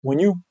when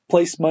you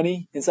place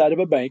money inside of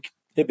a bank,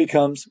 it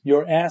becomes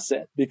your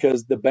asset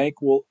because the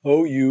bank will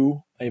owe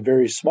you a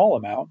very small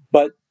amount,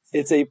 but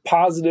it's a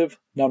positive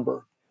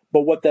number.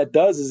 But what that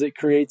does is it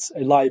creates a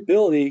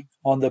liability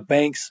on the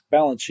bank's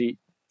balance sheet.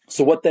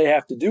 So what they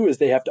have to do is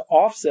they have to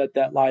offset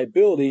that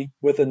liability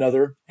with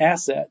another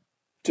asset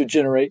to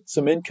generate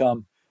some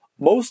income.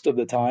 Most of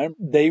the time,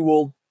 they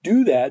will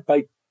do that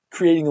by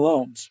creating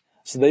loans.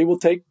 So they will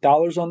take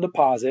dollars on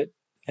deposit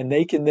and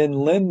they can then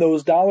lend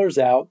those dollars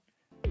out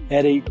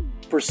at a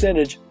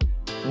percentage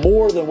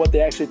more than what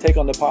they actually take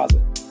on deposit.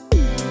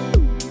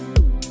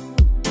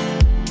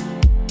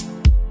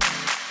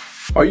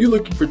 Are you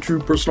looking for true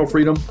personal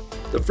freedom?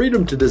 The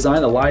freedom to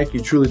design a life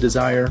you truly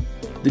desire?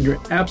 Then you're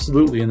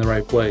absolutely in the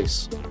right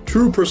place.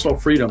 True personal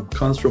freedom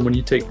comes from when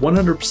you take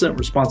 100%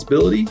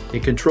 responsibility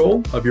and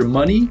control of your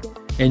money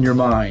and your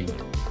mind.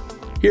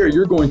 Here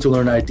you're going to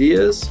learn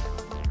ideas,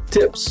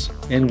 tips,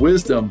 and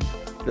wisdom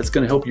that's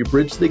going to help you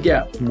bridge the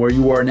gap from where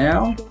you are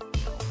now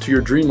to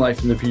your dream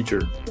life in the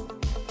future.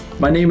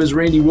 My name is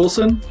Randy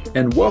Wilson,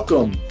 and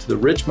welcome to the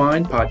Rich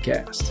Mind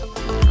Podcast.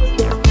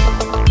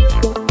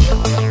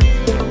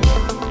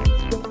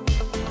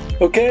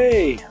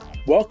 Okay,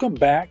 welcome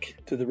back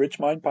to the Rich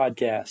Mind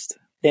Podcast.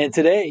 And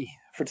today,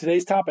 for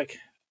today's topic,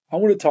 I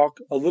want to talk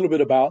a little bit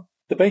about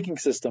the banking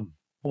system.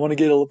 I want to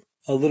get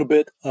a little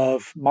bit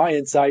of my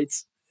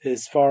insights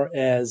as far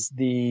as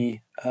the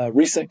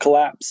recent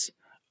collapse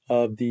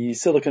of the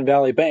Silicon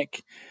Valley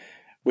Bank,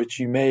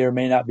 which you may or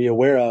may not be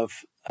aware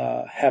of,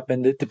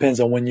 happened. It depends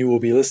on when you will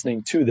be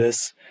listening to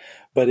this,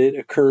 but it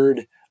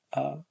occurred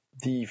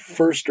the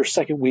first or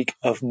second week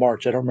of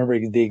March. I don't remember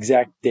the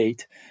exact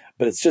date,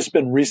 but it's just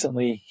been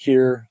recently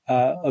here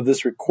of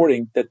this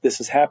recording that this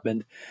has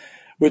happened,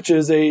 which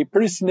is a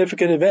pretty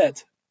significant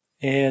event.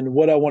 And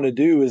what I want to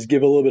do is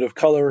give a little bit of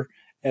color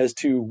as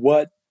to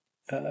what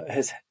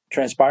has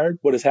transpired,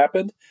 what has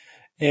happened,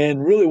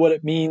 and really what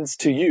it means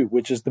to you,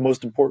 which is the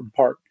most important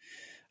part,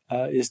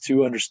 is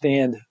to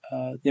understand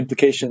the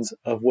implications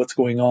of what's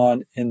going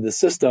on in the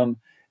system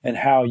and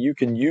how you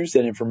can use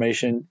that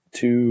information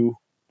to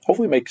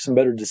hopefully make some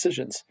better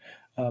decisions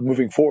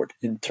moving forward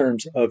in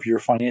terms of your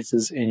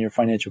finances and your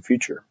financial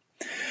future.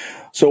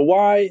 So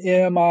why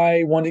am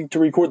I wanting to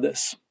record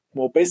this?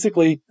 Well,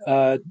 basically,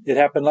 it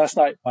happened last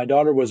night. My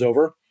daughter was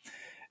over.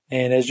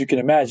 And as you can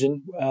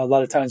imagine, a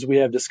lot of times we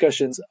have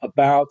discussions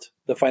about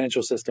the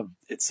financial system.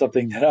 It's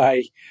something that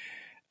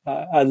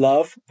I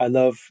love. I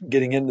love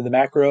getting into the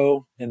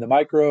macro and the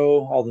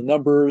micro, all the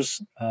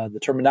numbers, the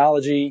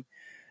terminology,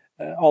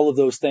 all of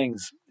those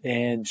things.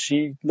 And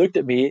she looked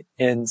at me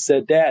and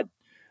said, "Dad,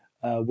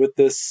 with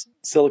this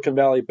Silicon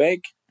Valley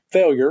Bank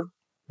failure,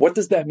 what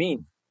does that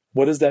mean?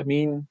 What does that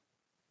mean,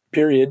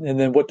 period? And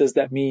then what does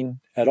that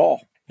mean at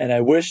all?" And I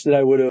wish that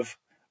I would have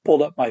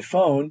pulled up my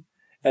phone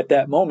at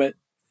that moment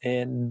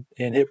and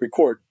hit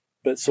record.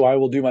 But so I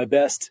will do my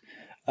best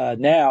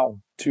now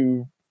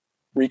to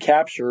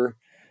recapture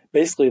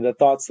basically the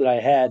thoughts that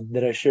I had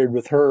that I shared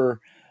with her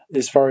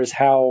as far as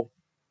how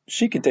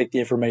she can take the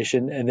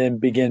information and then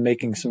begin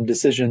making some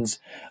decisions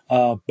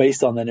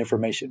based on that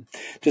information.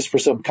 Just for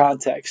some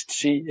context,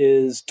 she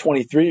is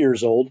 23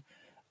 years old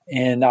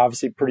and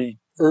obviously pretty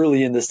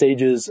early in the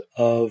stages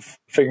of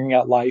figuring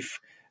out life,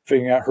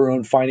 figuring out her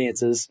own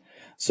finances.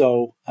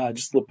 So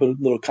just a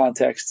little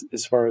context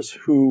as far as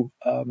who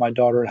my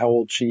daughter and how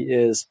old she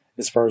is,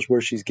 as far as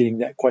where she's getting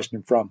that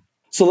question from.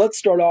 So let's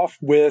start off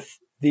with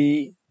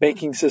the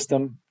banking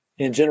system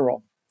in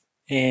general.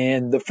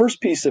 And the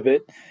first piece of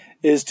it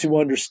is to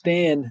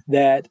understand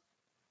that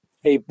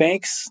a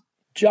bank's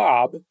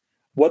job,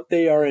 what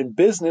they are in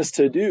business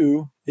to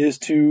do, is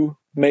to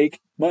make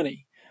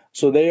money.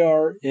 So they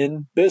are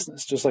in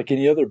business, just like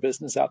any other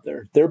business out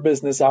there. Their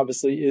business,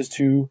 obviously, is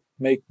to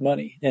make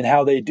money. And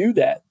how they do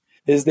that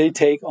is they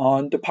take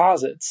on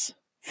deposits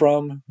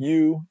from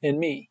you and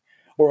me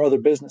or other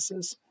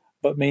businesses,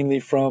 but mainly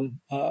from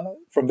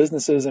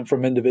businesses and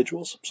from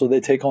individuals. So they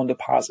take on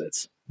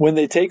deposits. When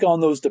they take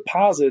on those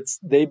deposits,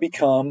 they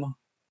become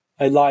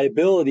a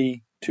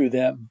liability to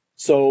them.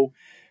 So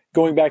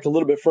going back a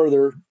little bit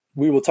further,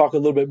 we will talk a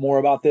little bit more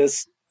about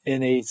this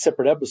in a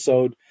separate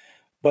episode.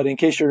 But in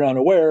case you're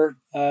unaware,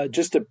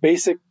 just a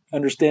basic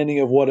understanding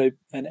of what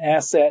an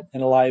asset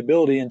and a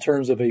liability in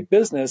terms of a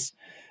business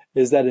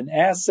is that an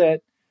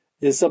asset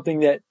is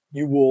something that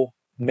you will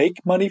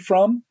make money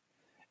from,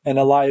 and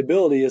a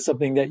liability is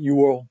something that you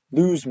will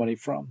lose money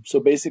from. So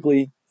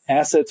basically,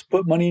 assets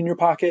put money in your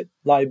pocket,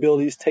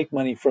 liabilities take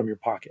money from your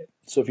pocket.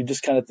 So if you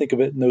just kind of think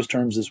of it in those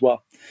terms as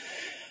well.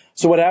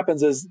 So what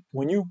happens is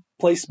when you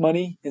place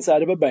money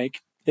inside of a bank,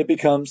 it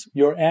becomes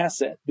your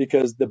asset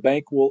because the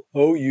bank will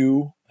owe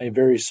you a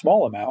very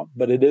small amount,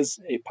 but it is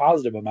a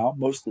positive amount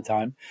most of the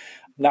time,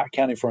 not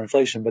counting for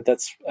inflation, but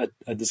that's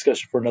a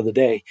discussion for another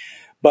day.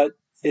 But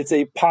it's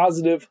a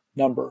positive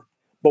number.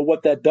 But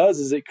what that does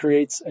is it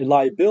creates a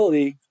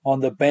liability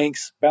on the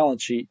bank's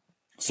balance sheet.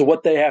 So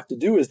what they have to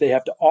do is they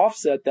have to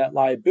offset that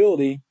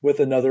liability with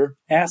another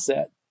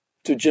asset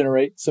to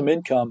generate some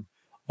income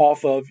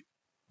off of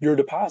your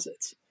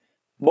deposits.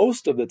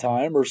 most of the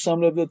time, or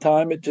some of the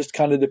time, it just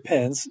kind of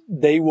depends,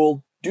 they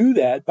will do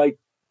that by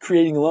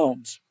creating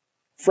loans,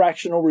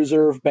 fractional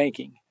reserve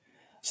banking.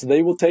 So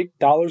they will take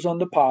dollars on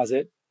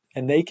deposit,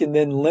 and they can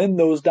then lend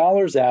those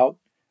dollars out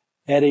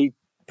at a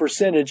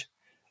percentage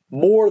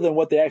more than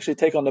what they actually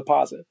take on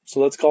deposit. So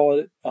let's call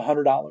it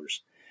 $100.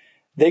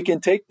 They can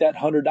take that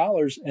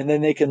 $100 and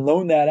then they can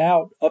loan that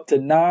out up to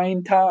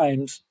 9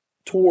 times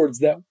towards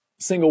that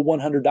single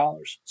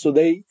 $100. So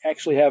they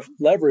actually have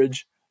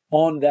leverage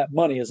on that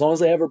money. As long as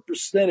they have a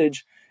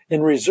percentage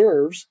in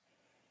reserves,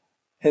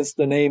 hence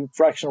the name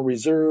fractional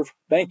reserve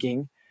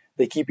banking,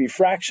 they keep a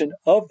fraction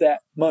of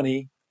that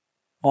money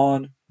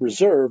on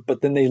reserve,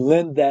 but then they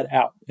lend that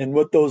out. And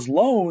with those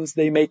loans,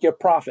 they make a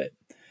profit.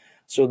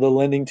 So they're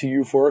lending to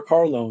you for a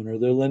car loan, or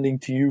they're lending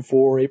to you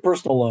for a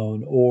personal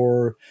loan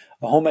or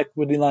a home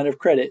equity line of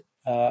credit.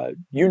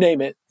 You name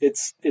it.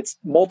 It's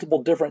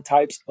multiple different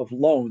types of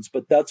loans,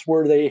 but that's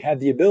where they have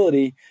the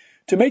ability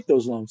to make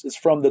those loans. It's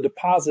from the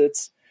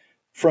deposits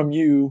from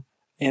you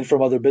and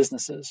from other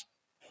businesses.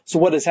 So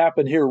what has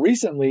happened here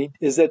recently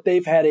is that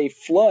they've had a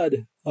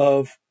flood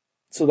of,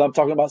 so I'm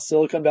talking about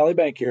Silicon Valley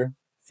Bank here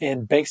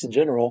and banks in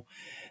general.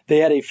 They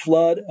had a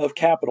flood of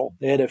capital.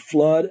 They had a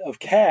flood of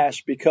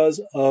cash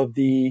because of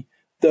the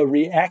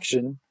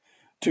reaction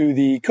to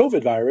the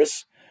COVID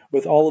virus,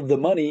 with all of the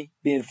money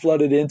being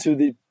flooded into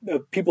the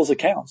people's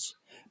accounts.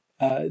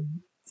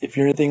 If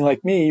you're anything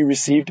like me, you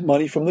received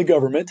money from the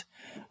government,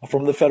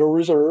 from the Federal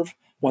Reserve.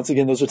 Once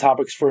again, those are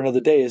topics for another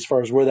day as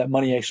far as where that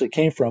money actually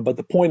came from. But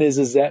the point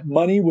is that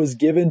money was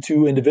given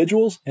to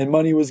individuals and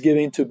money was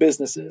given to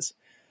businesses.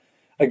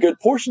 A good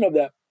portion of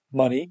that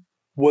money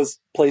was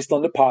placed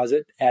on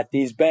deposit at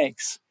these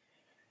banks.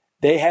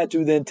 They had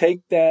to then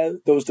take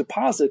those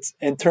deposits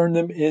and turn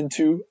them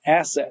into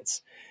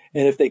assets.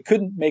 And if they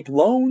couldn't make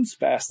loans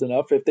fast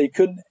enough, if they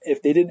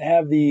didn't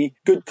have the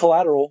good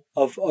collateral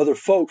of other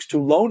folks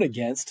to loan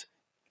against,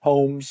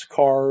 homes,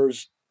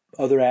 cars,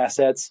 other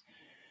assets,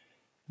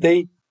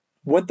 they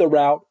went the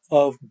route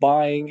of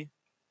buying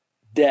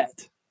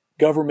debt,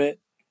 government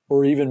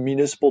or even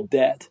municipal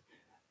debt,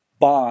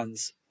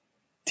 bonds,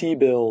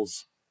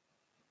 T-bills,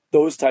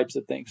 those types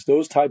of things,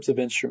 those types of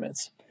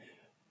instruments.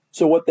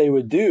 So what they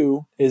would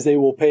do is they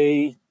will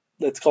pay,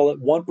 let's call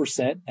it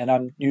 1%, and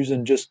I'm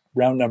using just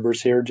round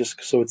numbers here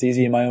just so it's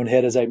easy in my own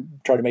head as I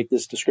try to make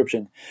this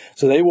description.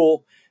 So they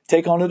will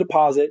take on a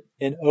deposit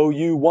and owe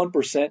you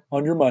 1%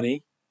 on your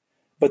money,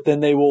 but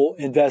then they will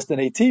invest in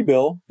a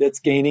T-bill that's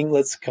gaining,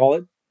 let's call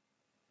it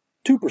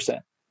 2%.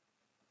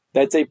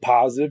 That's a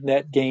positive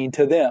net gain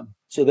to them.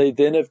 So they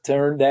then have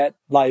turned that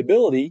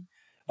liability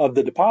of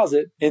the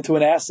deposit into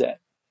an asset.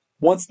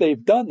 Once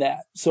they've done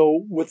that,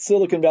 so with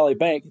Silicon Valley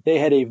Bank, they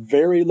had a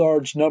very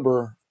large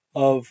number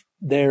of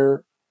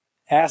their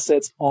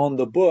assets on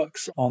the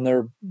books, on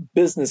their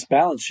business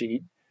balance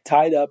sheet,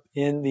 tied up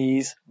in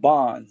these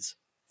bonds.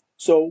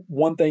 So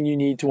one thing you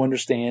need to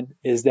understand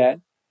is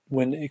that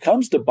when it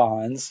comes to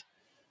bonds,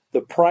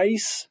 the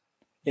price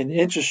and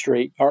interest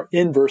rate are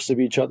inverse of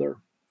each other.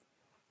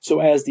 So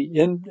as the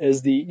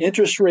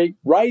interest rate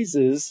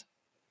rises,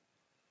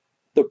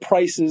 the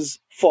prices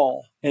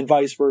fall and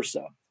vice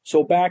versa.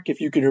 So back,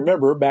 if you can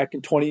remember, back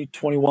in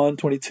 2021,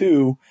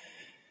 22,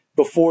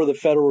 before the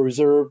Federal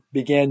Reserve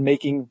began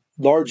making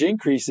large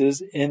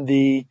increases in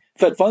the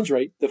Fed funds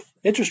rate, the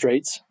interest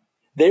rates,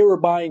 they were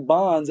buying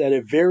bonds at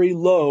a very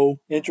low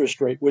interest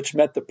rate, which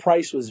meant the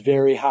price was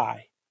very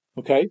high.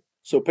 Okay?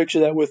 So picture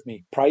that with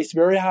me. Price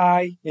very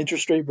high,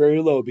 interest rate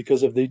very low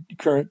because of the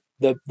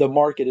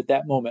market at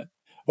that moment.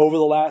 Over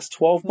the last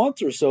 12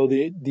 months or so,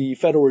 the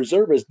Federal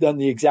Reserve has done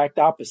the exact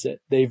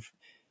opposite. They've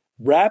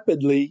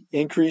rapidly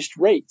increased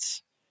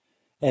rates.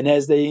 And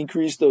as they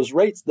increase those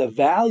rates, the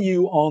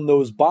value on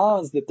those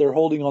bonds that they're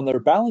holding on their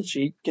balance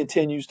sheet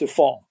continues to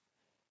fall.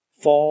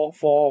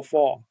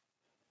 Fall.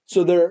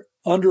 So they're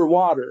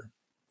underwater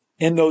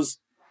in those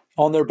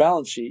on their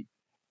balance sheet.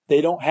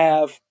 They don't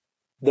have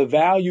the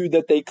value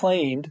that they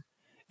claimed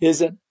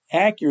isn't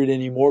accurate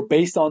anymore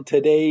based on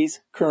today's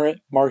current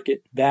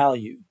market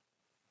value.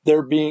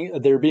 They're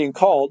being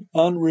called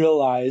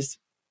unrealized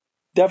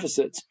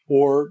deficits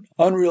or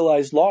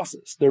unrealized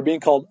losses. They're being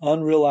called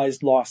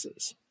unrealized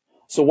losses.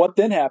 So what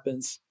then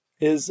happens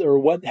is, or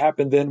what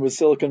happened then with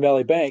Silicon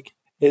Valley Bank,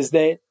 is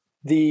that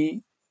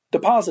the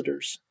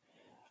depositors,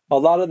 a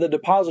lot of the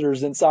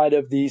depositors inside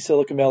of the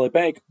Silicon Valley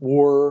Bank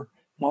were,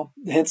 well,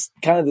 hence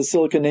kind of the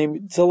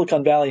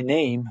Silicon Valley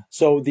name.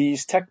 So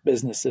these tech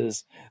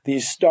businesses,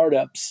 these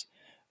startups,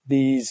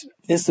 these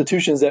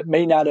institutions that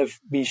may not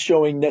be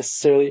showing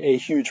necessarily a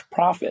huge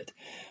profit,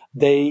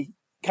 they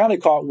kind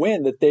of caught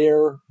wind that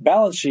their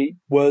balance sheet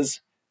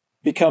was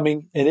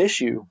becoming an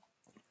issue.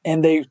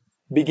 And they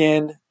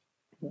began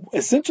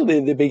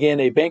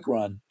a bank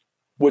run,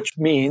 which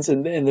means,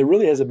 and there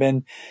really hasn't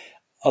been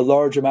a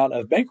large amount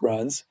of bank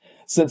runs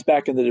since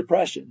back in the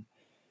Depression.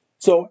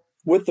 So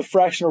with the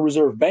fractional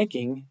reserve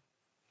banking,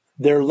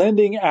 they're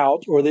lending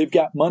out, or they've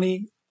got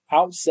money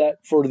outset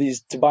for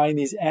to buying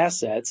these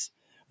assets,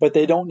 but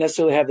they don't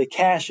necessarily have the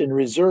cash and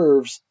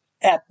reserves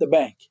at the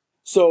bank.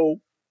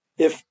 So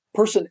if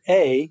person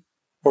A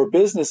or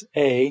business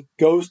A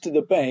goes to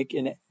the bank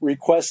and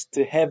requests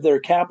to have their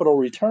capital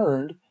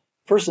returned,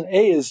 person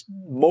A is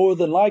more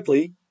than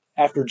likely,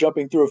 after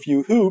jumping through a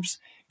few hoops,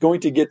 going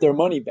to get their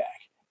money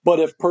back. But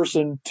if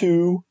person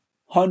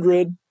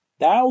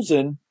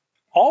 200,000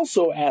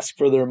 also asks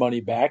for their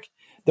money back,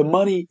 the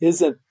money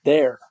isn't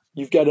there.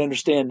 You've got to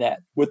understand that.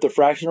 With the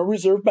fractional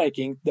reserve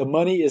banking, the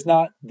money is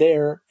not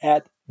there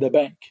at the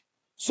bank.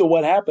 So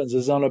what happens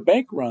is on a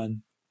bank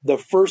run, the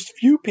first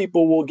few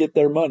people will get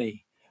their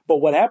money. But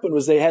what happened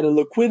was they had a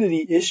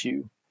liquidity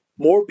issue.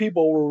 More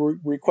people were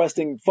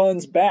requesting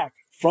funds back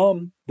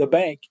from the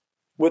bank.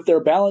 With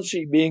their balance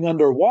sheet being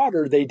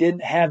underwater, they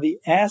didn't have the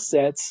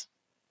assets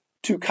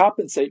to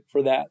compensate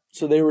for that.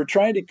 So they were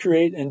trying to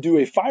create and do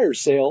a fire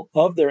sale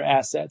of their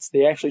assets.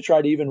 They actually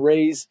tried to even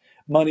raise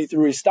money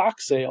through a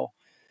stock sale,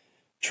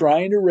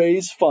 trying to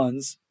raise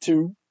funds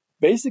to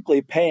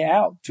basically pay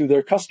out to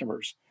their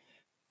customers.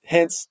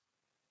 Hence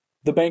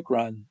the bank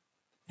run.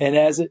 And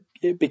as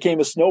it became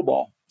a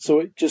snowball. So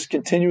it just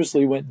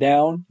continuously went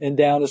down and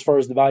down as far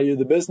as the value of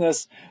the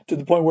business to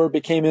the point where it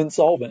became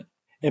insolvent.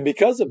 And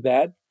because of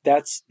that,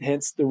 that's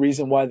hence the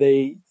reason why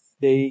they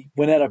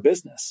went out of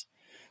business.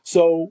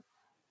 So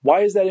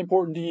why is that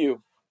important to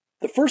you?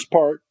 The first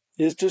part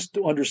is just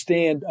to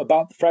understand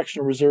about the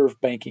fractional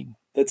reserve banking.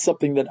 That's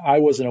something that I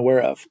wasn't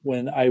aware of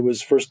when I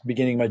was first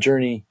beginning my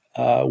journey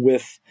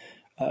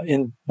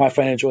in my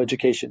financial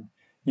education.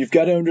 You've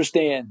got to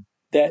understand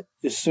that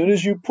as soon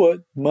as you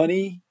put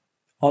money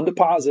on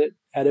deposit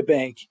at a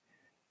bank,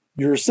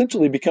 you're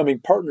essentially becoming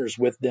partners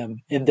with them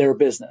in their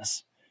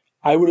business.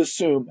 I would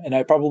assume, and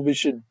I probably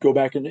should go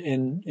back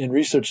and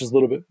research this a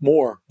little bit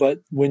more, but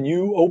when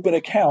you open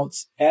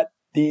accounts at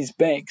these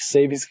banks,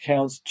 savings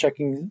accounts,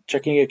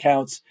 checking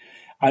accounts,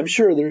 I'm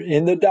sure they're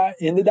in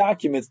the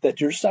documents that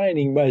you're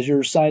signing as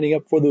you're signing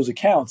up for those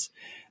accounts.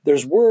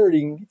 There's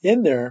wording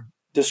in there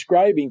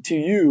describing to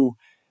you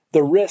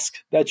the risk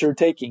that you're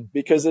taking,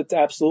 because it's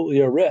absolutely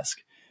a risk.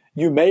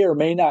 You may or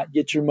may not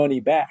get your money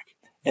back.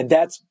 And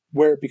that's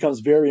where it becomes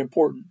very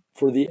important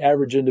for the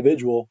average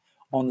individual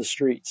on the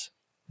streets.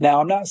 Now,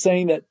 I'm not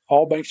saying that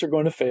all banks are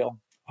going to fail.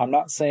 I'm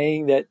not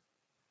saying that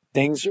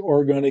things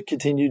are going to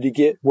continue to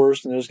get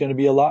worse and there's going to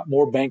be a lot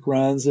more bank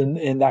runs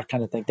and that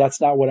kind of thing.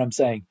 That's not what I'm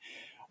saying.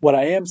 What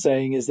I am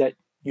saying is that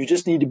you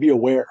just need to be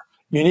aware.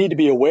 You need to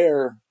be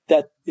aware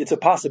that it's a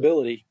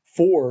possibility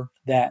for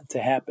that to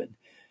happen.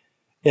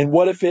 And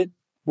what if it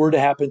were to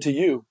happen to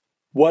you?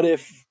 What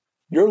if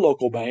your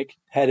local bank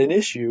had an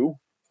issue?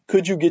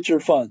 Could you get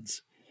your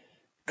funds?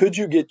 Could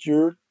you get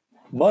your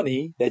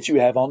money that you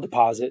have on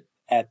deposit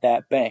at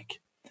that bank?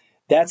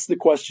 That's the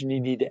question you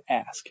need to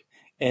ask.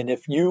 And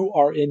if you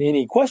are in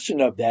any question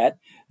of that,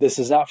 this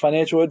is not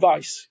financial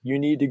advice. You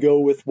need to go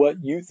with what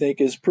you think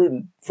is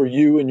prudent for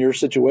you and your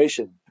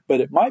situation.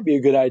 But it might be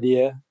a good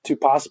idea to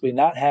possibly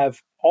not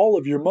have all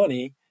of your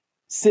money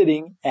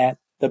sitting at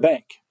the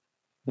bank.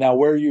 Now,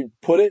 where you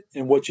put it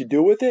and what you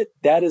do with it,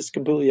 that is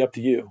completely up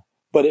to you.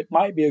 But it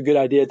might be a good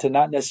idea to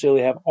not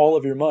necessarily have all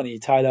of your money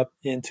tied up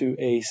into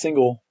a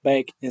single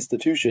bank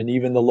institution,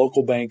 even the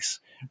local banks,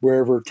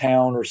 wherever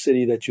town or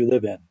city that you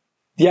live in.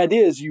 The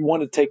idea is you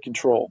want to take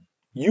control.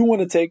 You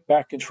want to take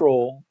back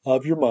control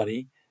of your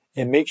money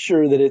and make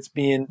sure that it's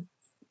being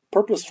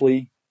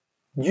purposefully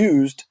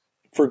used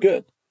for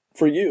good,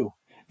 for you.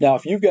 Now,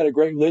 if you've got a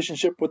great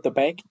relationship with the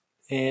bank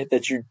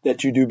that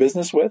you do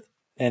business with,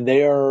 and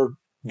they are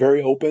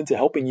very open to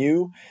helping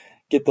you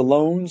get the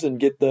loans and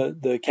get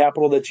the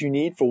capital that you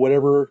need for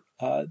whatever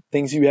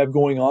things you have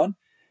going on,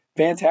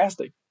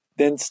 fantastic.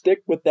 Then stick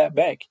with that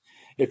bank.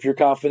 If you're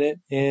confident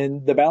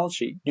in the balance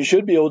sheet, you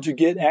should be able to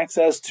get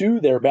access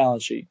to their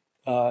balance sheet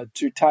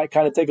to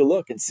kind of take a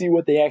look and see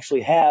what they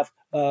actually have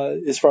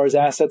as far as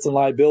assets and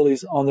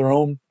liabilities on their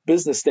own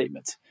business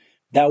statements.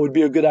 That would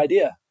be a good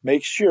idea.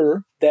 Make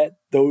sure that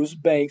those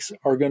banks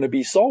are going to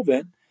be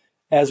solvent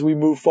as we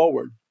move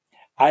forward.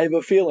 I have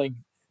a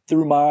feeling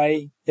through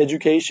my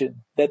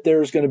education that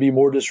there's going to be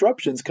more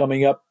disruptions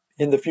coming up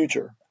in the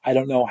future. I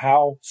don't know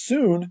how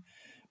soon,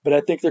 but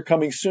I think they're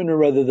coming sooner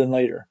rather than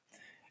later.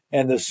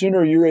 And the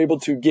sooner you're able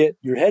to get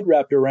your head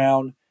wrapped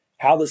around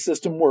how the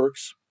system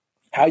works,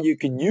 how you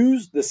can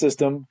use the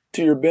system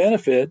to your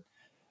benefit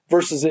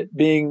versus it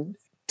being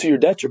to your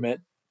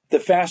detriment, the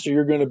faster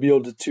you're going to be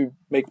able to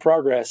make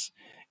progress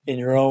in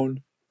your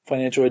own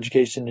financial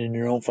education and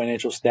your own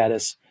financial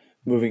status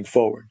moving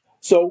forward.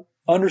 So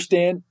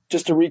understand,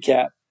 just to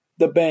recap,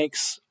 the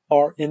banks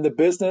are in the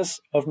business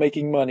of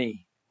making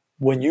money.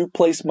 When you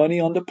place money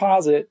on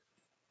deposit,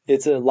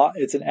 it's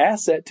an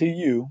asset to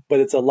you, but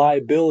it's a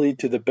liability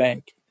to the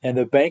bank. And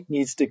the bank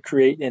needs to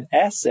create an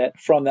asset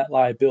from that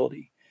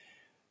liability.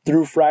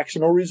 Through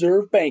fractional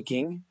reserve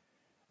banking,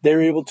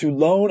 they're able to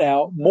loan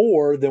out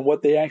more than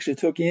what they actually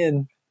took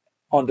in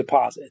on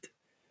deposit.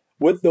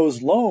 With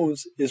those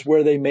loans is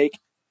where they make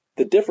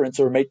the difference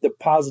or make the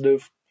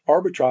positive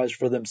arbitrage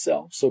for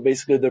themselves. So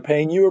basically they're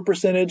paying you a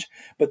percentage,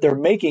 but they're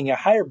making a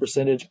higher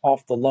percentage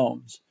off the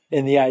loans.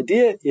 And the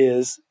idea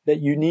is that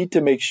you need to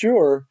make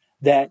sure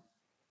that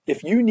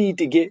if you need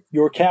to get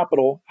your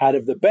capital out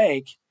of the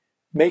bank,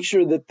 make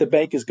sure that the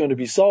bank is going to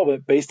be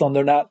solvent based on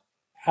they're not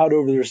out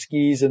over their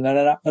skis and they're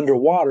not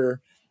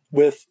underwater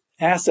with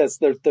assets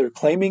that they're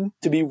claiming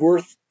to be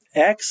worth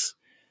X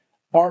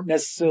aren't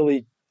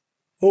necessarily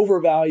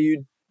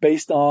overvalued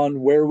based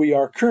on where we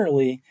are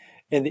currently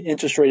in the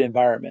interest rate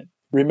environment.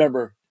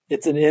 Remember,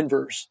 it's an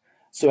inverse.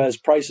 So as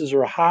prices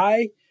are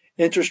high,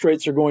 interest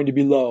rates are going to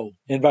be low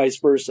and vice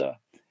versa.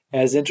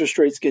 As interest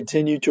rates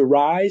continue to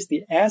rise,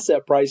 the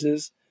asset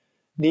prices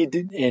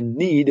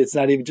it's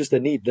not even just a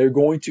need, they're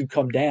going to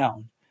come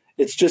down.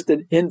 It's just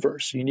an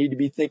inverse. You need to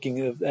be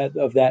thinking of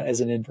that as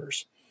an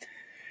inverse.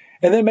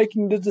 And then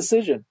making the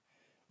decision.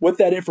 With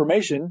that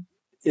information,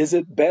 is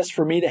it best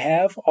for me to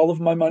have all of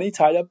my money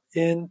tied up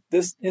in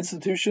this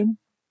institution?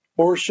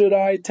 Or should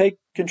I take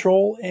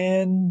control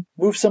and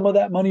move some of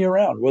that money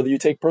around? Whether you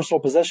take personal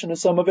possession of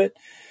some of it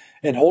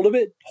and hold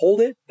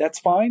it, that's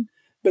fine.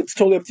 But it's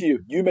totally up to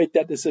you. You make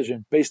that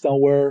decision based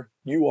on where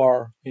you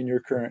are in your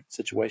current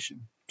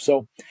situation.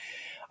 So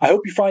I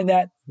hope you find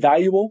that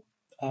valuable.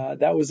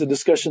 That was a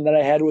discussion that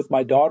I had with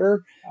my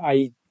daughter.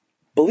 I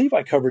believe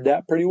I covered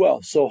that pretty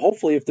well. So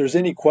hopefully if there's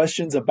any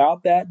questions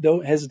about that,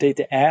 don't hesitate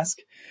to ask.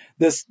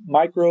 This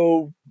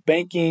micro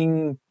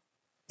banking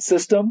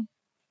system,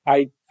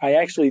 I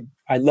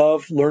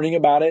love learning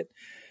about it.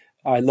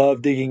 I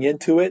love digging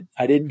into it.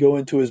 I didn't go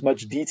into as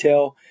much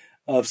detail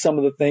of some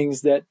of the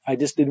things that I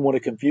just didn't want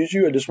to confuse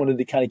you. I just wanted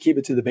to kind of keep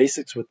it to the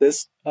basics with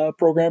this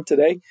program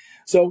today.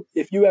 So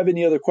if you have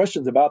any other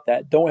questions about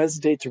that, don't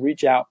hesitate to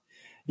reach out.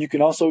 You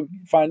can also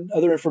find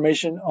other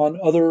information on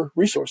other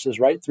resources,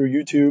 right? Through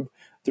YouTube,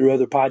 through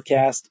other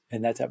podcasts,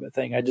 and that type of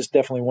thing. I just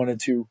definitely wanted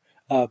to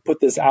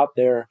put this out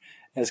there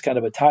as kind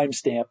of a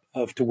timestamp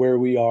of to where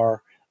we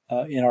are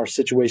in our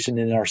situation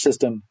and in our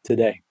system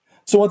today.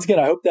 So once again,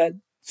 I hope that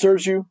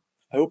serves you.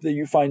 I hope that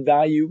you find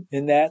value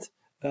in that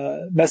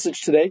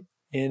message today.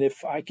 And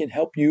if I can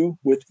help you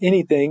with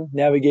anything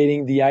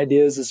navigating the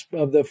ideas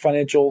of the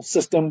financial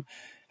system,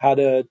 how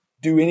to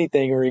do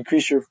anything or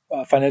increase your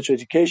financial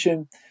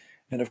education,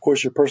 and of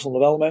course your personal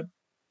development,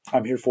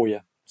 I'm here for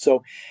you.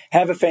 So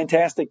have a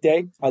fantastic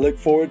day. I look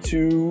forward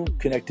to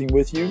connecting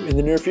with you in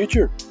the near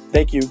future.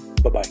 Thank you.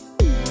 Bye-bye.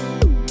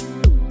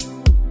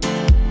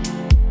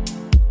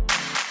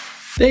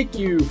 Thank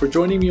you for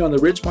joining me on the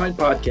Rich Mind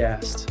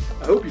Podcast.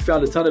 I hope you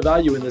found a ton of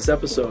value in this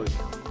episode.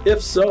 If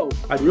so,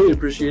 I'd really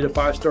appreciate a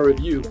 5-star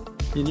review,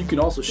 and you can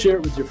also share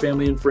it with your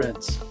family and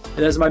friends.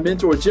 And as my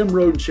mentor Jim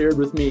Rohn shared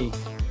with me,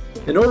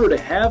 in order to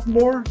have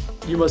more,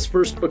 you must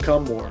first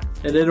become more.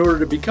 And in order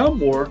to become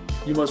more,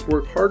 you must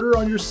work harder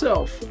on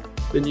yourself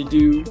than you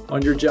do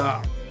on your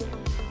job.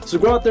 So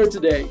go out there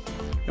today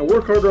and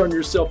work harder on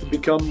yourself to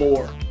become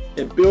more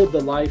and build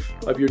the life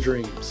of your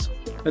dreams.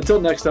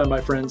 Until next time,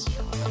 my friends.